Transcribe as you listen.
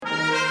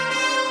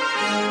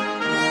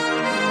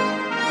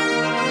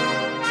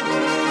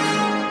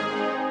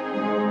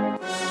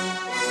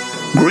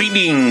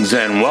Greetings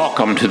and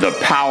welcome to the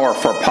Power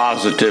for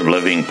Positive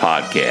Living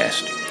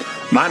podcast.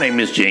 My name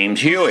is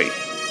James Huey.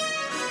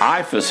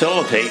 I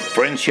facilitate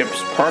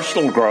Friendship's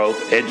personal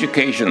growth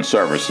education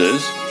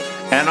services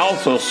and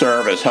also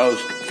serve as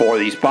host for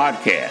these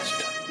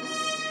podcasts,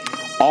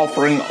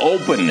 offering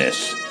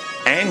openness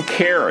and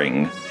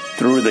caring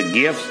through the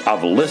gifts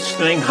of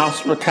listening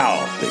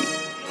hospitality.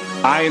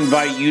 I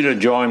invite you to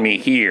join me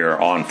here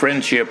on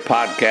Friendship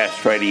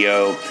Podcast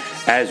Radio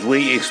as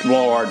we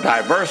explore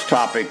diverse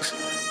topics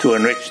to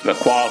enrich the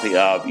quality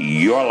of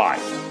your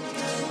life.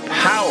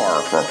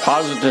 Power for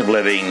positive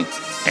living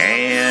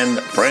and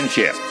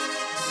friendship.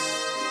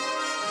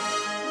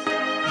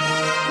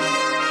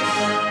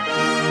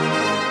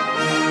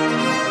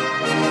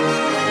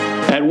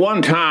 At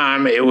one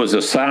time, it was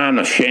a sign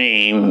of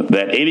shame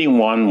that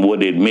anyone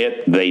would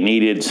admit they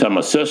needed some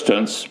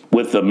assistance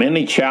with the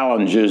many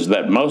challenges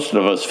that most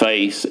of us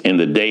face in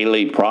the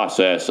daily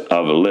process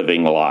of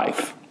living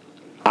life.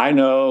 I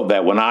know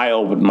that when I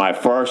opened my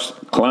first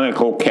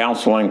clinical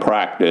counseling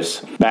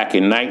practice back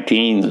in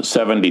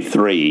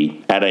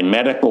 1973 at a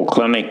medical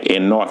clinic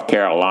in North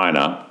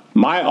Carolina,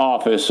 my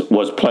office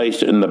was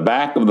placed in the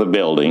back of the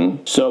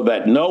building so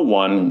that no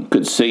one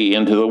could see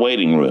into the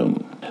waiting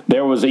room.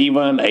 There was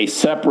even a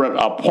separate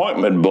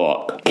appointment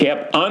book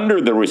kept under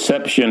the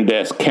reception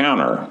desk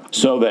counter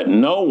so that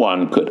no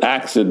one could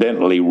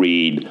accidentally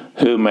read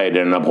who made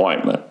an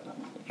appointment.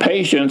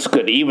 Patients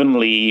could even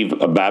leave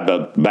by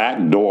the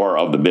back door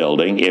of the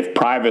building if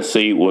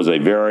privacy was a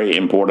very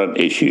important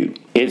issue.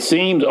 It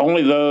seems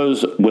only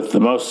those with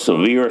the most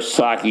severe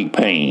psychic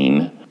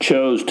pain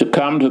chose to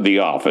come to the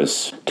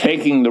office,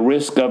 taking the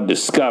risk of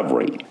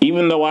discovery,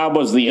 even though I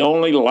was the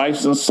only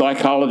licensed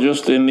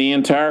psychologist in the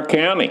entire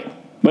county.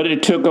 But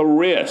it took a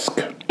risk,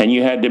 and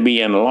you had to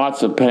be in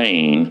lots of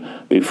pain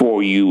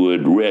before you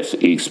would risk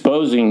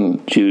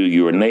exposing to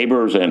your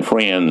neighbors and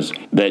friends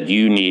that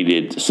you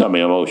needed some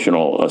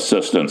emotional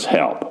assistance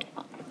help.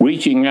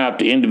 Reaching out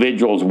to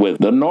individuals with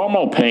the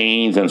normal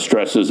pains and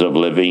stresses of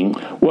living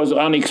was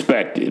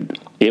unexpected.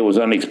 It was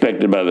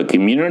unexpected by the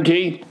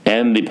community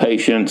and the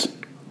patients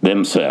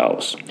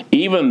themselves,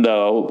 even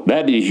though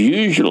that is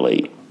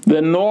usually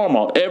the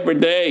normal,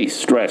 everyday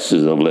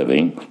stresses of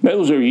living.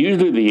 Those are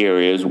usually the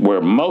areas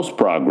where most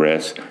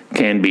progress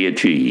can be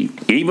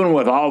achieved. Even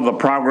with all the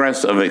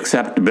progress of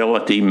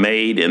acceptability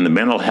made in the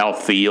mental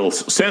health fields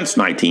since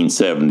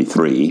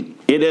 1973,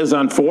 it is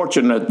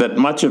unfortunate that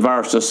much of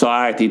our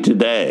society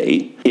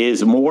today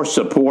is more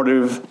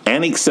supportive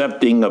and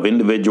accepting of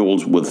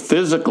individuals with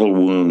physical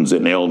wounds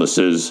and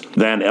illnesses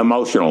than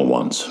emotional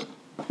ones.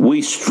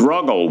 We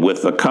struggle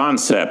with the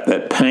concept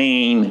that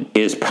pain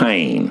is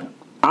pain.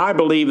 I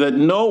believe that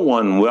no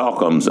one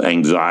welcomes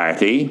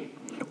anxiety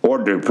or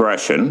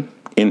depression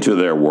into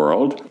their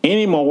world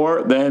any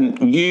more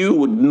than you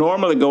would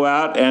normally go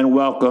out and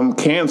welcome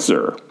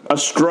cancer, a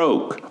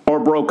stroke, or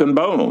broken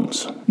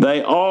bones.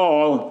 They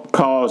all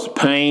cause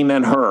pain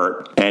and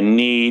hurt and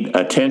need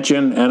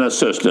attention and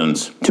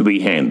assistance to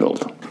be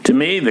handled. To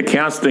me, the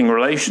counseling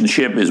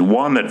relationship is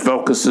one that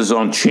focuses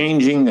on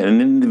changing an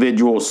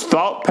individual's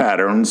thought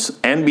patterns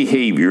and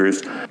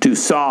behaviors to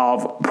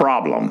solve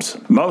problems.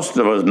 Most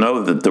of us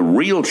know that the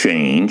real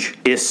change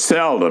is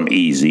seldom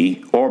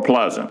easy or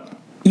pleasant.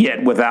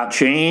 Yet without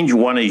change,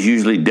 one is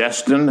usually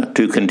destined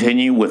to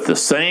continue with the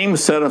same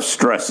set of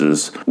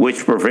stresses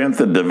which prevent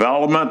the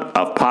development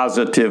of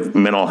positive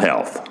mental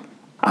health.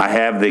 I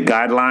have the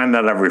guideline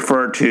that I've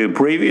referred to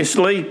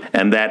previously,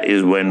 and that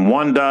is when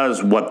one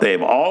does what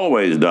they've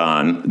always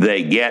done,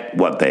 they get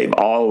what they've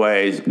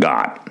always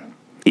got.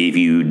 If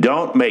you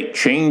don't make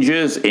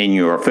changes in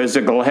your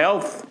physical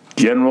health,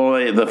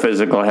 generally the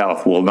physical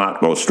health will not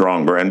go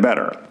stronger and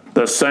better.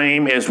 The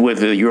same is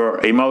with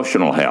your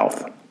emotional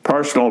health.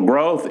 Personal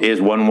growth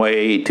is one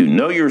way to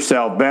know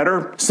yourself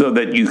better so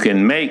that you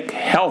can make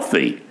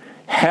healthy,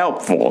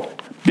 helpful,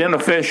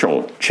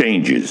 beneficial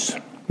changes.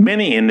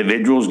 Many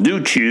individuals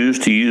do choose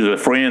to use a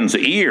friend's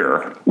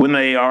ear when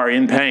they are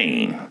in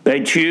pain.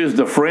 They choose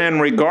the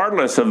friend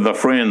regardless of the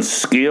friend's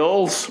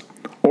skills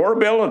or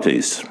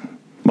abilities.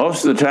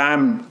 Most of the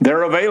time,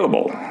 they're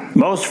available.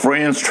 Most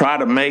friends try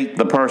to make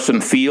the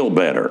person feel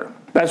better.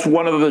 That's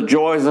one of the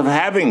joys of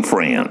having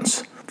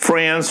friends.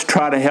 Friends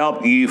try to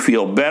help you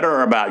feel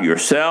better about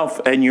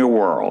yourself and your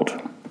world.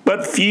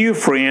 But few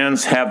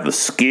friends have the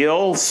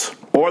skills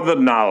or the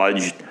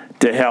knowledge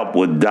to help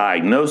with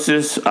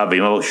diagnosis of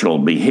emotional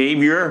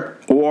behavior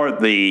or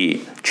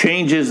the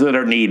changes that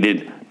are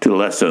needed to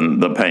lessen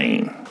the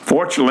pain.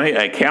 Fortunately,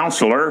 a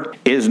counselor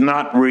is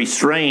not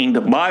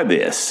restrained by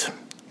this.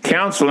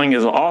 Counseling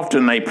is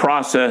often a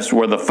process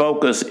where the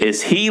focus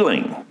is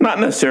healing, not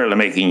necessarily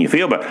making you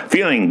feel better.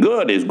 Feeling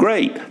good is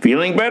great.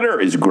 Feeling better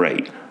is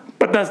great.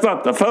 But that's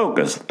not the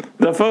focus.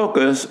 The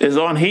focus is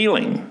on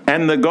healing,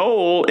 and the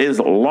goal is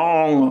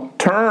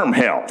long-term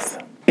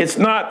health. It's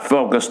not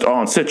focused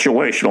on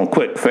situational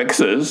quick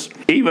fixes,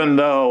 even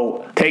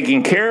though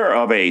taking care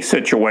of a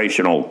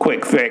situational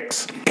quick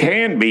fix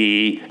can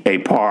be a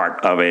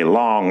part of a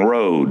long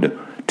road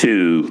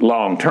to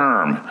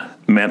long-term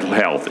mental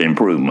health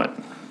improvement.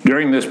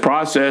 During this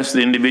process,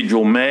 the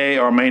individual may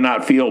or may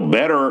not feel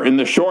better in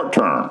the short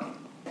term.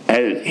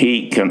 As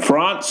he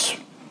confronts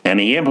and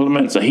he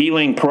implements a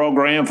healing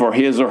program for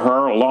his or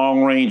her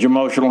long-range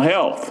emotional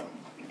health.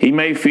 He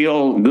may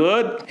feel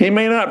good, he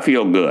may not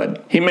feel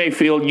good. He may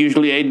feel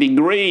usually a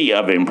degree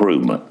of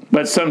improvement,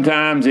 but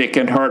sometimes it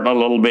can hurt a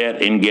little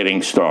bit in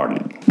getting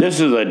started. This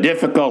is a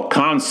difficult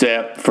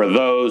concept for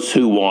those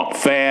who want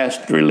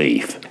fast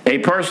relief. A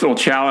personal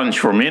challenge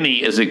for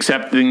many is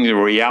accepting the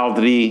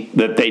reality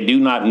that they do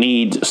not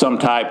need some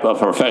type of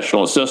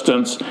professional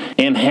assistance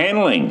in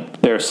handling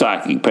their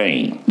psychic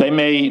pain. They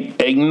may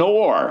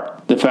ignore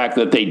the fact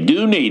that they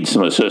do need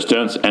some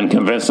assistance and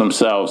convince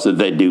themselves that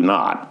they do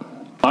not.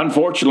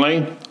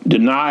 Unfortunately,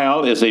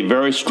 denial is a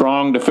very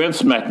strong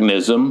defense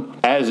mechanism,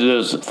 as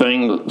is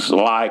things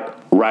like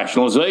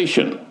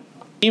rationalization.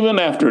 Even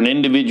after an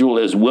individual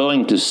is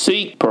willing to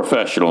seek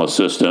professional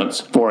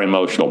assistance for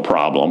emotional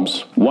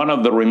problems, one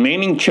of the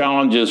remaining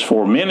challenges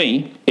for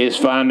many is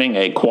finding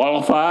a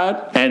qualified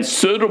and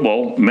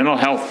suitable mental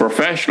health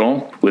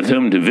professional with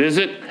whom to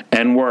visit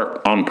and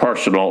work on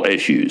personal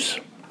issues.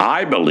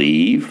 I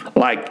believe,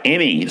 like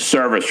any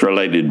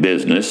service-related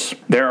business,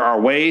 there are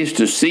ways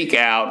to seek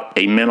out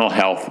a mental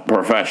health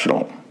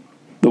professional.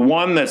 The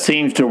one that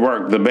seems to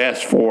work the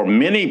best for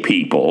many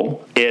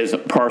people is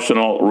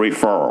personal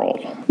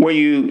referral, where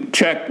you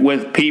check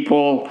with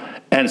people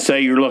and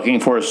say you're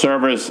looking for a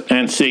service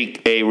and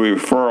seek a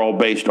referral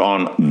based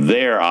on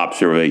their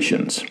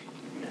observations.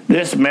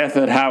 This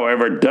method,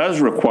 however, does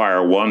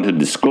require one to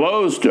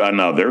disclose to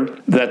another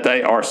that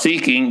they are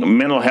seeking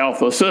mental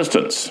health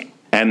assistance.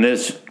 And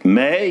this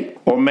may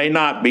or may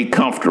not be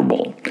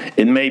comfortable.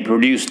 It may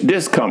produce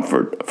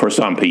discomfort for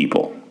some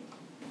people.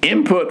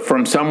 Input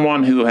from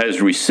someone who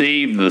has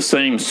received the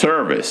same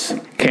service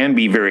can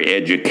be very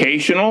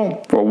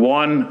educational for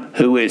one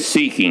who is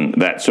seeking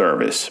that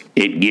service.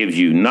 It gives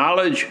you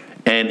knowledge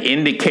and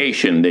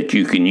indication that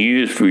you can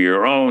use for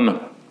your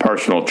own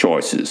personal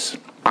choices.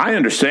 I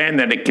understand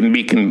that it can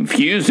be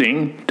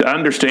confusing to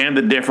understand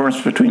the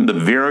difference between the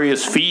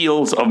various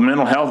fields of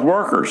mental health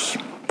workers.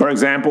 For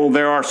example,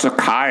 there are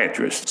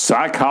psychiatrists,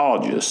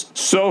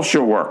 psychologists,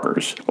 social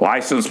workers,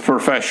 licensed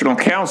professional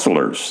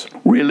counselors,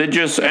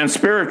 religious and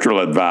spiritual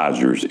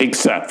advisors,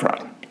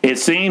 etc. It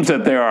seems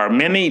that there are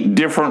many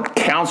different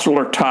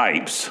counselor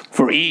types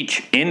for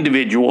each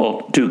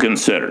individual to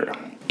consider.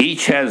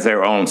 Each has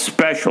their own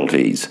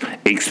specialties,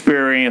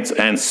 experience,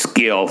 and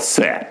skill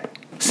set.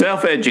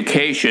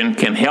 Self-education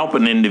can help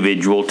an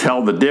individual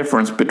tell the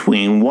difference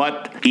between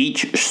what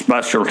each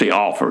specialty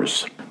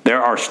offers.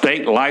 There are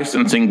state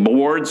licensing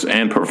boards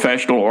and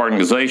professional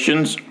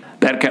organizations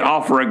that can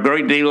offer a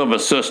great deal of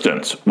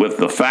assistance with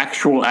the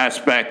factual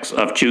aspects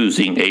of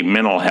choosing a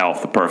mental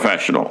health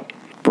professional.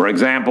 For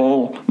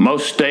example,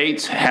 most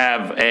states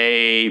have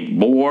a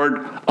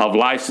board of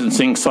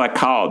licensing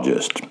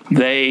psychologists.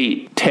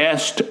 They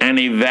test and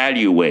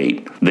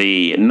evaluate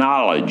the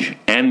knowledge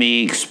and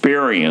the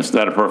experience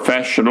that a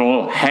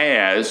professional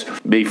has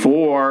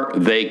before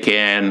they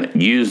can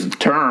use the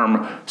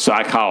term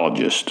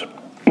psychologist.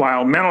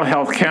 While mental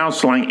health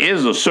counseling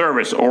is a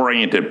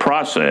service-oriented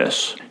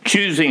process,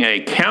 choosing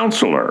a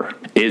counselor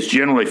is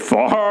generally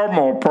far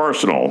more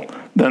personal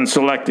than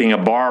selecting a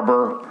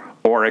barber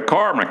or a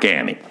car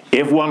mechanic.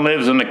 If one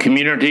lives in a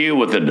community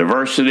with a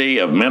diversity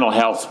of mental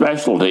health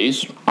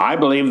specialties, I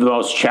believe the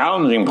most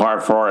challenging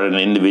part for an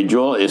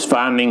individual is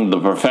finding the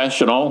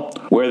professional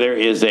where there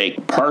is a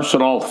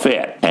personal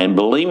fit. And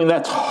believe me,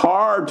 that's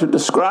hard to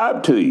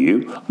describe to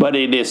you, but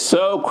it is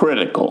so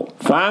critical.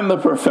 Find the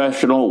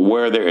professional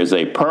where there is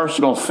a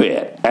personal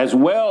fit, as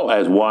well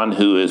as one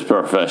who is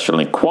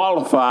professionally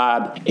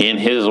qualified in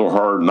his or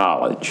her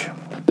knowledge.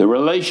 The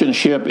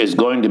relationship is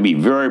going to be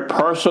very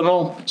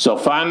personal, so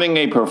finding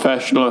a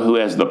professional who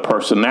has the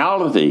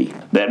personality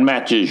that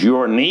matches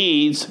your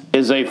needs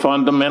is a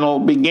fundamental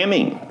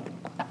beginning.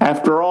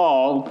 After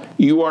all,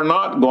 you are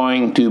not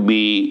going to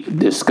be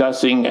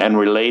discussing and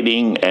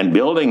relating and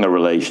building a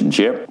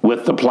relationship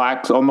with the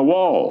plaques on the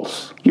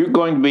walls. You're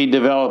going to be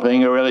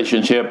developing a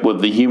relationship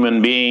with the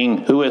human being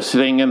who is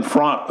sitting in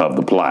front of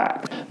the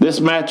plaque. This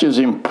match is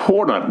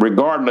important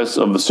regardless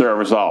of the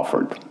service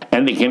offered,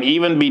 and it can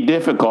even be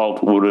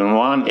difficult when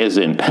one is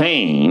in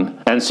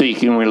pain and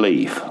seeking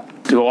relief.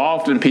 So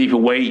often people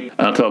wait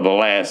until the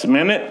last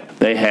minute.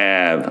 They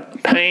have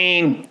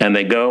pain and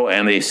they go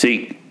and they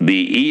seek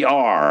the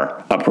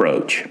ER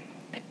approach.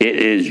 It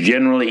is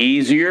generally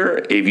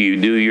easier if you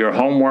do your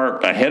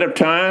homework ahead of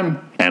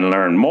time and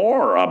learn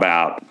more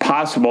about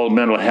possible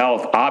mental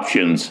health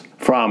options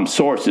from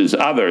sources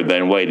other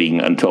than waiting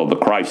until the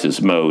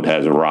crisis mode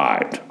has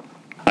arrived.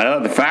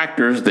 Other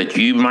factors that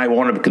you might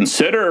want to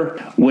consider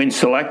when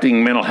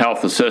selecting mental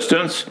health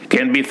assistance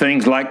can be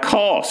things like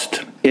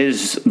cost.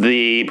 Is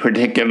the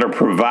particular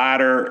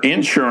provider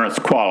insurance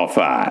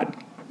qualified?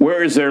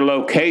 Where is their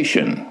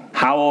location?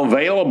 How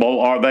available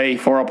are they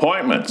for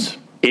appointments?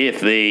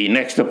 If the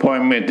next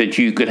appointment that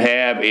you could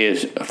have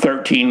is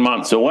 13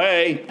 months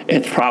away,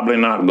 it's probably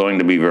not going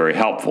to be very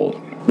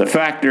helpful. The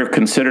factor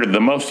considered the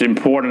most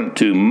important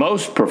to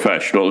most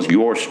professionals,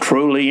 yours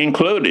truly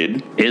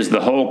included, is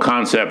the whole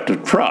concept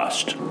of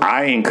trust.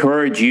 I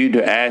encourage you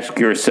to ask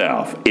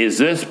yourself, is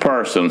this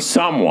person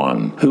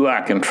someone who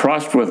I can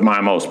trust with my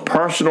most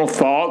personal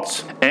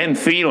thoughts and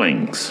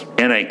feelings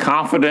in a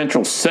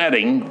confidential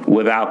setting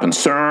without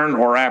concern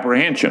or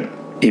apprehension?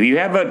 If you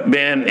haven't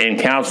been in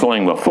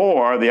counseling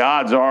before, the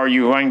odds are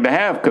you're going to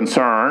have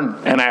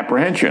concern and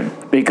apprehension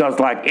because,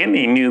 like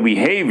any new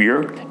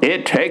behavior,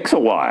 it takes a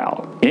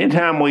while.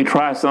 Anytime we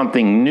try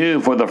something new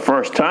for the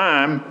first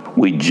time,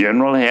 we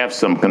generally have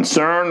some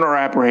concern or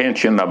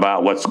apprehension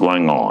about what's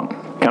going on.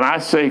 Can I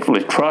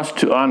safely trust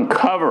to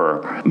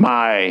uncover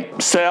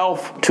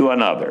myself to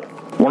another?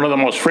 One of the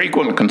most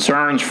frequent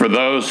concerns for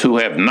those who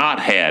have not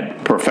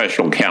had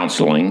professional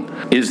counseling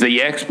is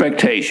the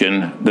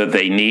expectation that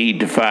they need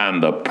to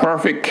find the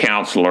perfect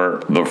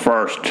counselor the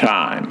first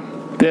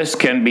time. This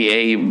can be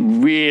a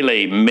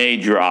really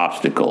major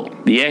obstacle.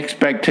 The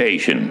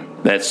expectation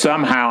that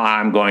somehow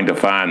I'm going to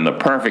find the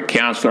perfect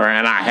counselor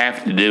and I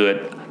have to do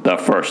it the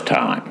first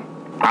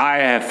time. I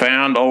have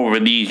found over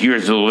these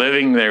years of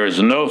living there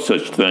is no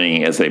such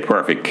thing as a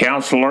perfect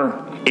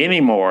counselor any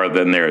more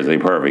than there is a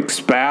perfect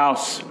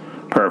spouse,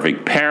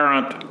 perfect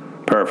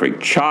parent,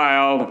 perfect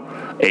child,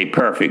 a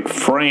perfect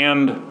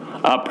friend,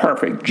 a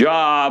perfect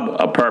job,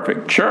 a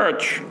perfect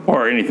church,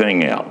 or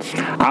anything else.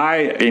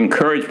 I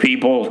encourage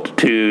people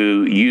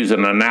to use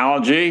an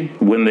analogy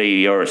when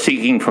they are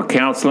seeking for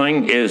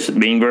counseling is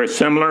being very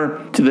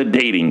similar to the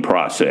dating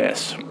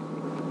process.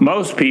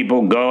 Most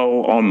people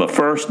go on the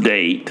first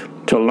date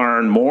to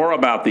learn more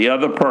about the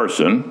other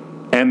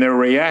person and their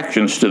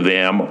reactions to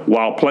them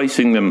while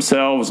placing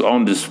themselves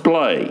on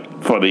display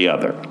for the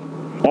other.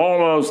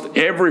 Almost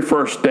every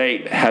first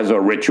date has a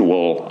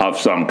ritual of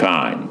some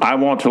kind. I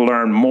want to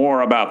learn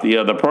more about the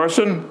other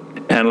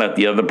person and let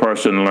the other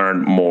person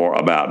learn more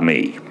about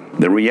me.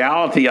 The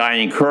reality I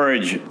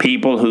encourage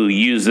people who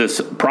use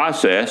this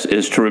process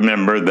is to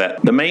remember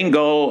that the main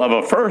goal of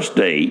a first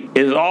date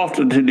is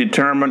often to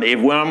determine if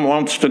one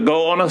wants to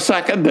go on a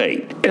second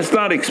date. It's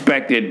not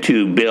expected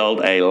to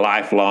build a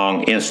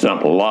lifelong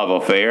instant love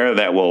affair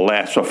that will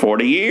last for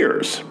 40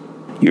 years.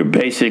 You're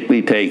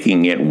basically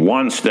taking it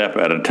one step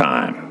at a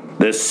time.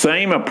 This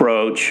same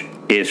approach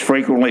is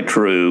frequently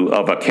true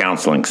of a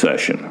counseling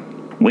session.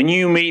 When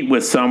you meet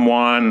with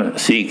someone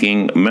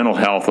seeking mental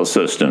health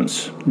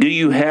assistance, do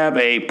you have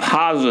a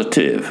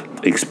positive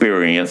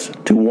experience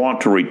to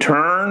want to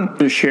return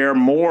to share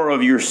more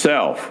of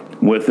yourself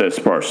with this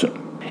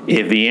person?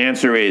 If the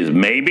answer is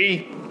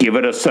maybe, give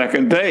it a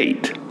second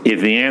date.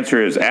 If the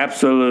answer is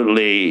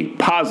absolutely,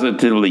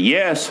 positively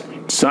yes,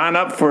 sign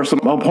up for some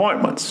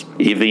appointments.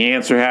 If the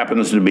answer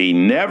happens to be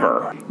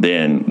never,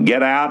 then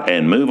get out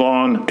and move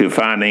on to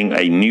finding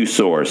a new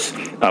source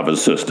of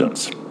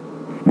assistance.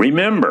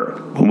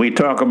 Remember, when we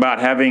talk about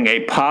having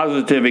a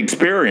positive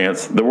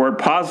experience, the word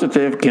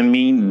positive can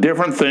mean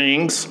different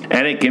things,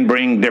 and it can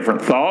bring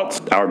different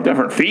thoughts or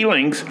different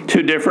feelings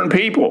to different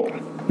people.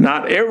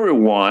 Not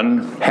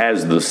everyone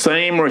has the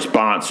same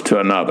response to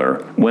another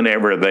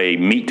whenever they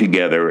meet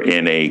together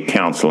in a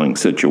counseling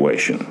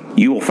situation.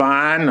 You will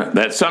find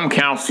that some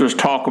counselors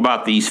talk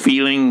about these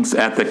feelings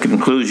at the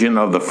conclusion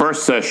of the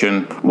first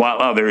session,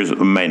 while others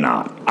may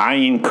not. I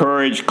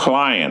encourage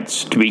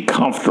clients to be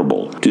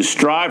comfortable, to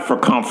strive for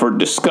comfort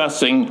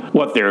discussing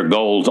what their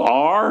goals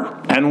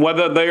are and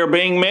whether they are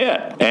being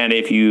met. And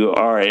if you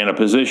are in a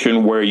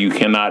position where you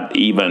cannot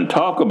even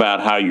talk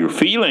about how you're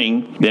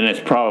feeling, then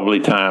it's probably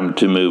time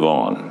to move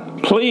on.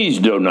 Please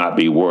do not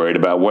be worried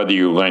about whether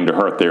you're going to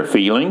hurt their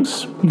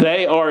feelings.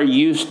 They are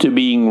used to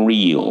being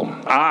real.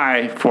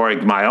 I, for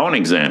my own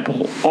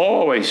example,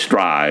 always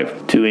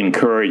strive to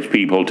encourage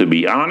people to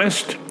be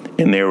honest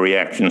in their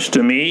reactions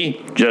to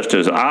me, just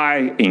as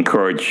I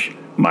encourage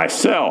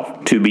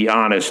myself to be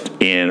honest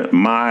in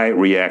my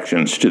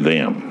reactions to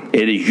them.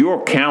 It is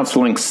your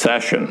counseling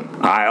session.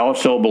 I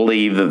also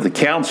believe that the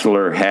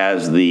counselor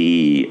has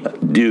the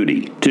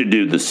duty to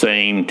do the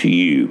same to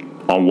you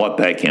on what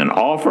they can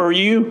offer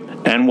you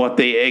and what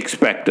they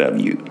expect of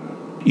you.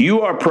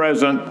 You are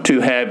present to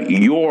have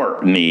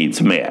your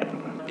needs met.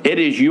 It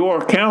is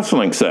your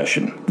counseling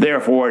session.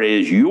 Therefore, it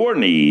is your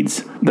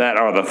needs that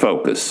are the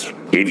focus.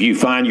 If you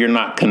find you're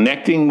not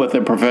connecting with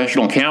a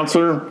professional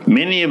counselor,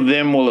 many of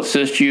them will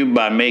assist you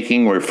by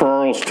making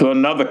referrals to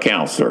another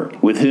counselor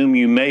with whom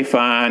you may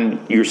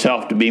find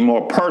yourself to be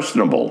more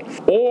personable,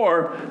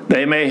 or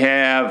they may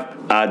have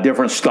a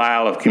different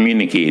style of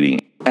communicating.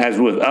 As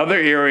with other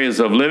areas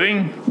of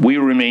living, we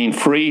remain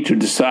free to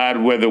decide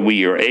whether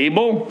we are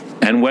able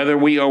and whether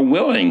we are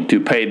willing to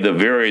pay the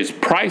various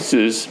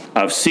prices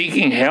of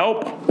seeking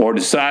help or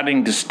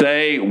deciding to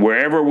stay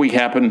wherever we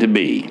happen to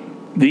be.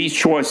 These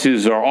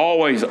choices are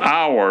always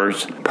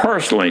ours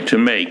personally to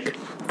make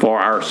for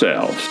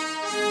ourselves.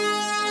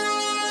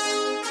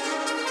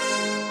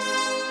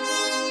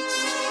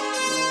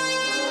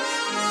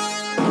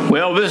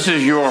 Well, this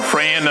is your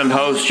friend and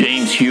host,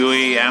 James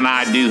Huey, and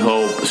I do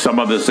hope some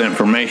of this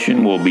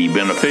information will be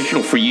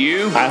beneficial for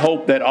you. I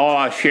hope that all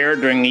I share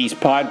during these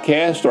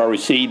podcasts are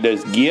received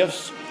as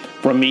gifts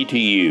from me to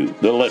you,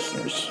 the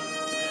listeners.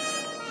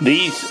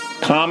 These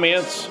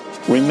comments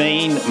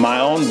remain my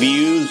own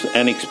views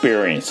and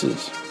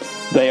experiences.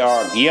 They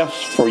are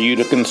gifts for you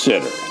to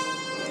consider.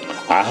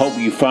 I hope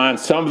you find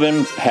some of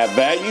them have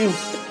value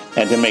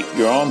and to make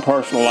your own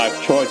personal life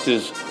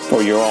choices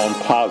for your own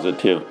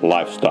positive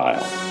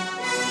lifestyle.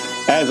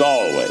 As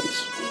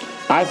always,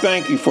 I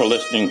thank you for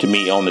listening to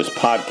me on this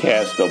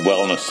podcast of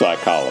wellness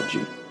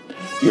psychology.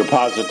 Your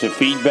positive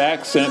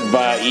feedback sent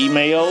via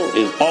email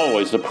is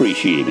always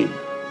appreciated.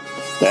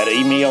 That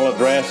email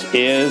address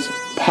is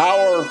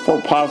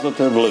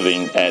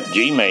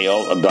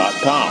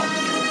powerforpositiveliving@gmail.com.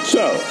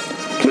 So,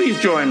 please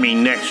join me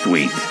next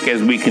week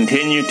as we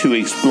continue to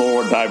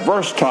explore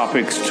diverse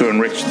topics to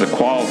enrich the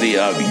quality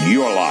of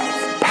your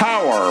life.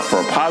 Power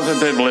for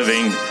positive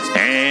living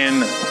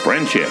and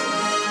friendship.